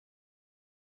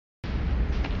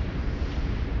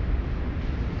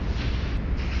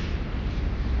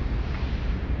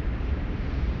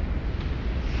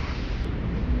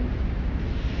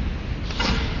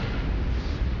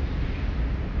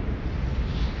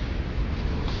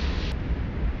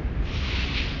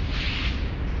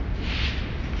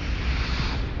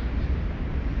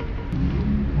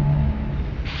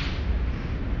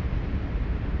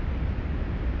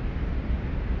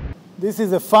this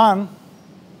is a fun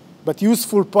but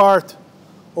useful part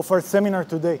of our seminar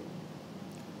today.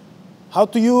 How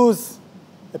to use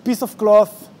a piece of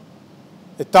cloth,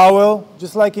 a towel,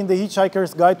 just like in the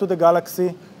Hitchhiker's Guide to the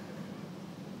Galaxy,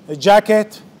 a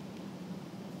jacket,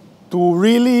 to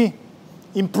really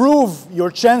improve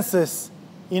your chances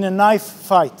in a knife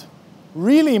fight.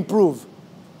 Really improve.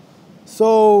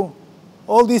 So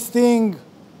all this thing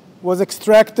was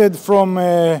extracted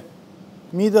from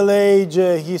middle-age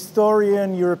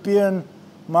historian European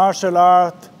martial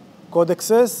art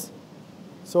codexes.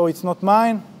 So it's not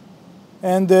mine.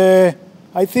 And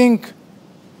I think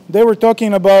they were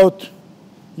talking about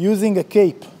using a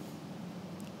cape.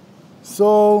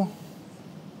 So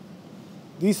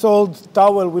this old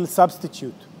towel will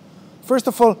substitute. First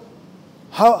of all,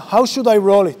 how should I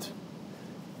roll it?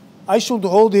 I should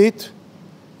hold it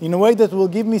in a way that will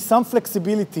give me some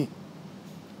flexibility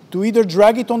to either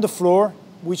drag it on the floor,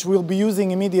 which we'll be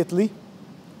using immediately,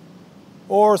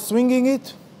 or swinging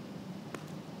it,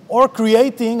 or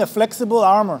creating a flexible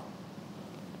armor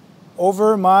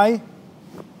over my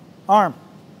arm,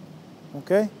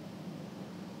 okay?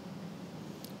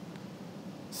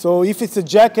 So if it's a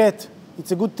jacket,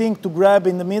 it's a good thing to grab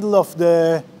in the middle of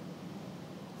the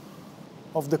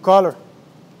collar,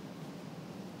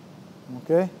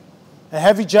 okay? A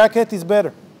heavy jacket is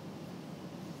better.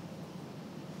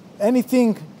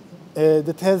 Anything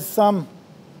that has some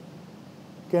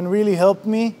can really help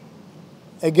me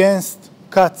against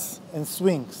cuts and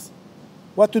swings.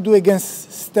 What to do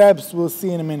against stabs, we'll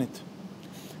see in a minute.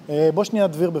 בוא שנייה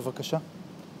דביר בבקשה,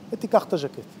 ותיקח את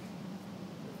הז'קט.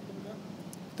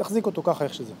 תחזיק אותו ככה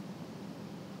איך שזה.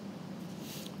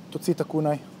 תוציא את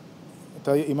הקונאי.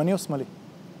 אתה ימני או שמאלי?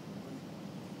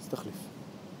 אז תחליף.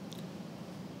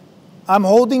 I'm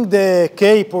holding the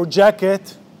cape or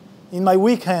jacket in my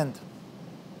weak hand.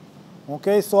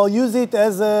 Okay, so I'll use it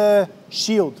as a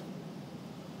shield.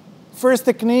 First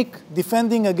technique,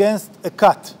 defending against a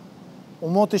cut.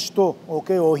 Umot eshto,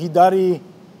 okay, or hidari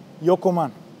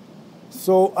yokoman.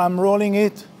 So I'm rolling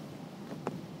it,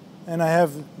 and I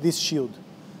have this shield.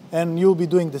 And you'll be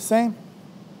doing the same.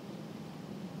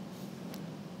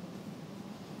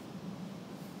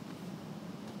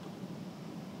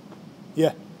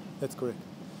 Yeah, that's correct.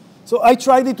 So I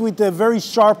tried it with a very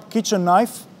sharp kitchen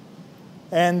knife.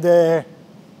 And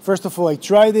first of all, I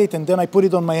tried it, and then I put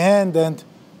it on my hand, and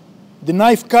the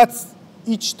knife cuts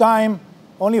each time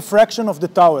only a fraction of the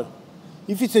towel.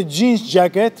 If it's a jeans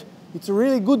jacket, it's a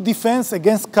really good defense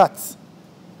against cuts.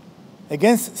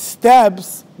 Against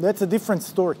stabs, that's a different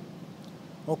story.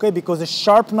 Okay, because a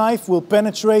sharp knife will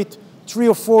penetrate 3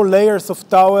 or 4 layers of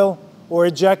towel or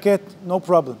a jacket, no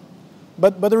problem.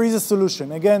 But there is a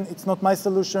solution. Again, it's not my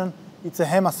solution, it's a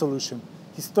HEMA solution.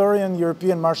 Historian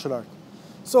European martial art.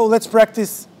 So let's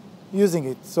practice using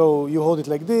it. So you hold it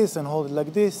like this and hold it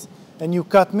like this, and you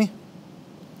cut me,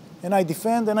 and I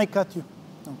defend and I cut you.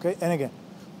 Okay, and again,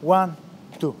 1,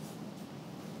 2.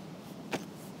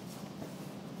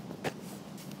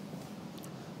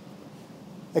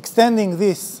 Extending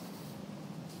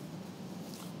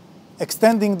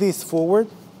this forward,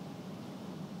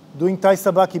 doing Tai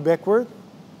Sabaki backward,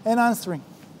 and answering.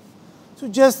 So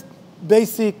just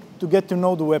basic to get to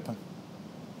know the weapon.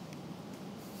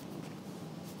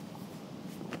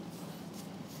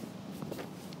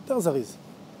 יותר זריז.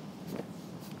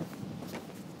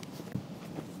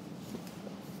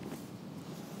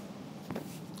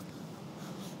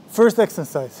 First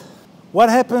exercise. What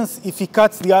happens if he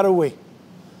cuts the other way?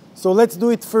 So let's do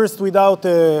it first without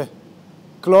a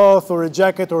cloth or a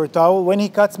jacket or a towel. When he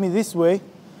cuts me this way,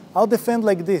 I'll defend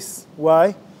like this.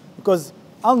 Why? Because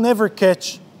I'll never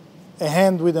catch a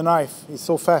hand with a knife. It's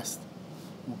so fast.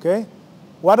 Okay?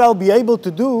 What I'll be able to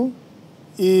do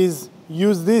is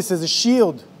use this as a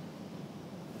shield.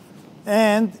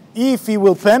 And if he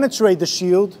will penetrate the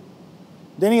shield,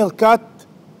 then he'll cut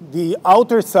the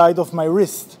outer side of my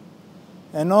wrist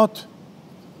and not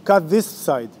cut this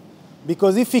side.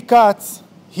 Because if he cuts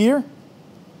here,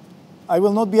 I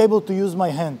will not be able to use my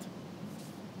hand.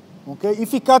 Okay?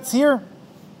 If he cuts here,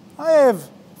 I have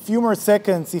a few more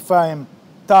seconds if I'm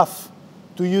tough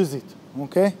to use it.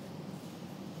 Okay?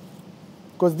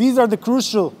 Because these are the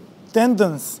crucial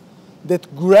tendons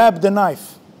that grab the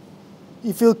knife.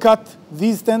 If he'll cut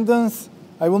these tendons,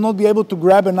 I will not be able to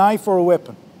grab a knife or a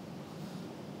weapon.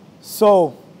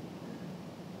 So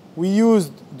we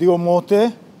used the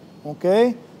omote,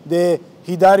 okay? The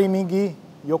hidari migi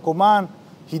yokoman,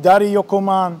 hidari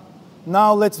yokoman.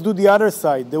 Now let's do the other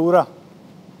side, the ura.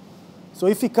 So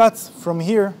if he cuts from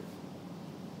here,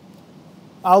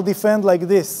 I'll defend like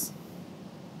this.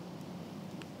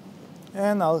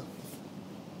 And I'll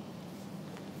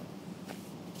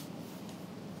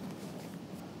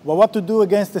But what to do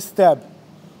against a stab?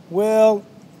 Well,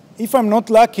 if I'm not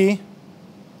lucky,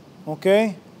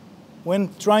 okay, when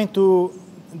trying to,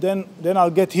 then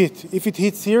I'll get hit. If it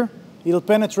hits here, it'll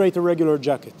penetrate a regular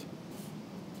jacket.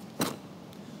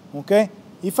 Okay?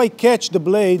 If I catch the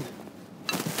blade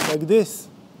like this,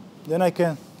 then I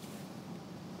can.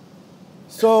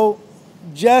 So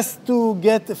just to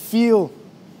get a feel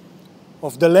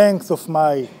of the length of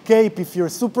my cape if you're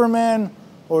Superman,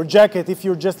 or jacket if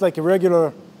you're just like a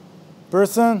regular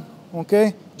person,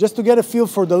 okay? Just to get a feel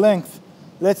for the length,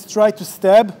 let's try to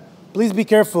stab. Please be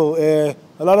careful. A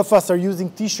lot of us are using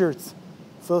t-shirts.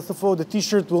 First of all, the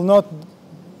t-shirt will not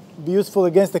be useful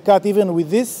against a cut even with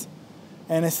this,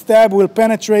 and a stab will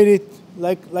penetrate it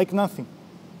like nothing,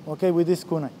 okay, with this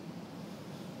kunai.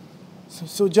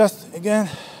 So just again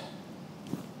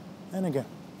and again.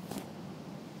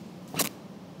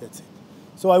 That's it.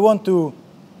 So I want to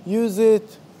use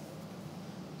it.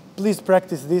 Please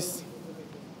practice this.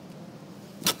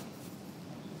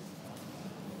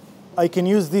 I can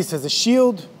use this as a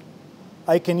shield.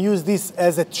 I can use this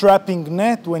as a trapping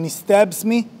net when he stabs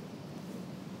me.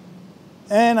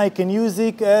 And I can use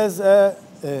it as a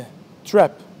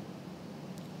trap.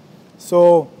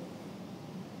 So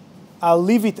I'll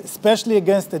leave it especially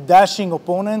against a dashing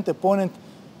opponent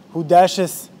who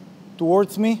dashes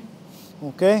towards me,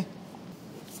 okay?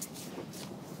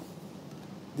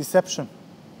 Deception,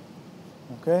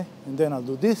 okay? And then I'll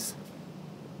do this,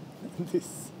 and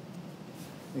this.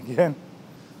 again.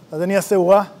 אז אני אעשה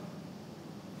וואה,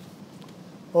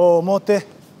 או מוטה,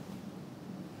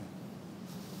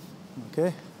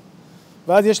 אוקיי?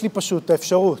 ואז יש לי פשוט את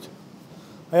האפשרות.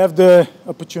 I have the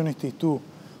opportunity to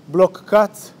block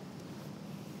cuts,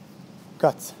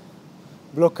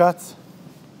 block cuts,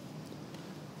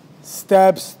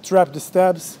 stabs, trap the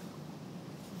stabs,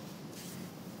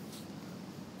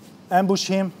 ambush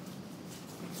him,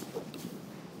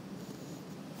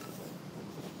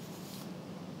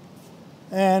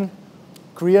 and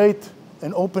create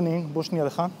an opening,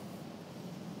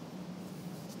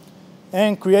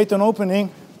 and create an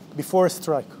opening before a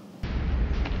strike.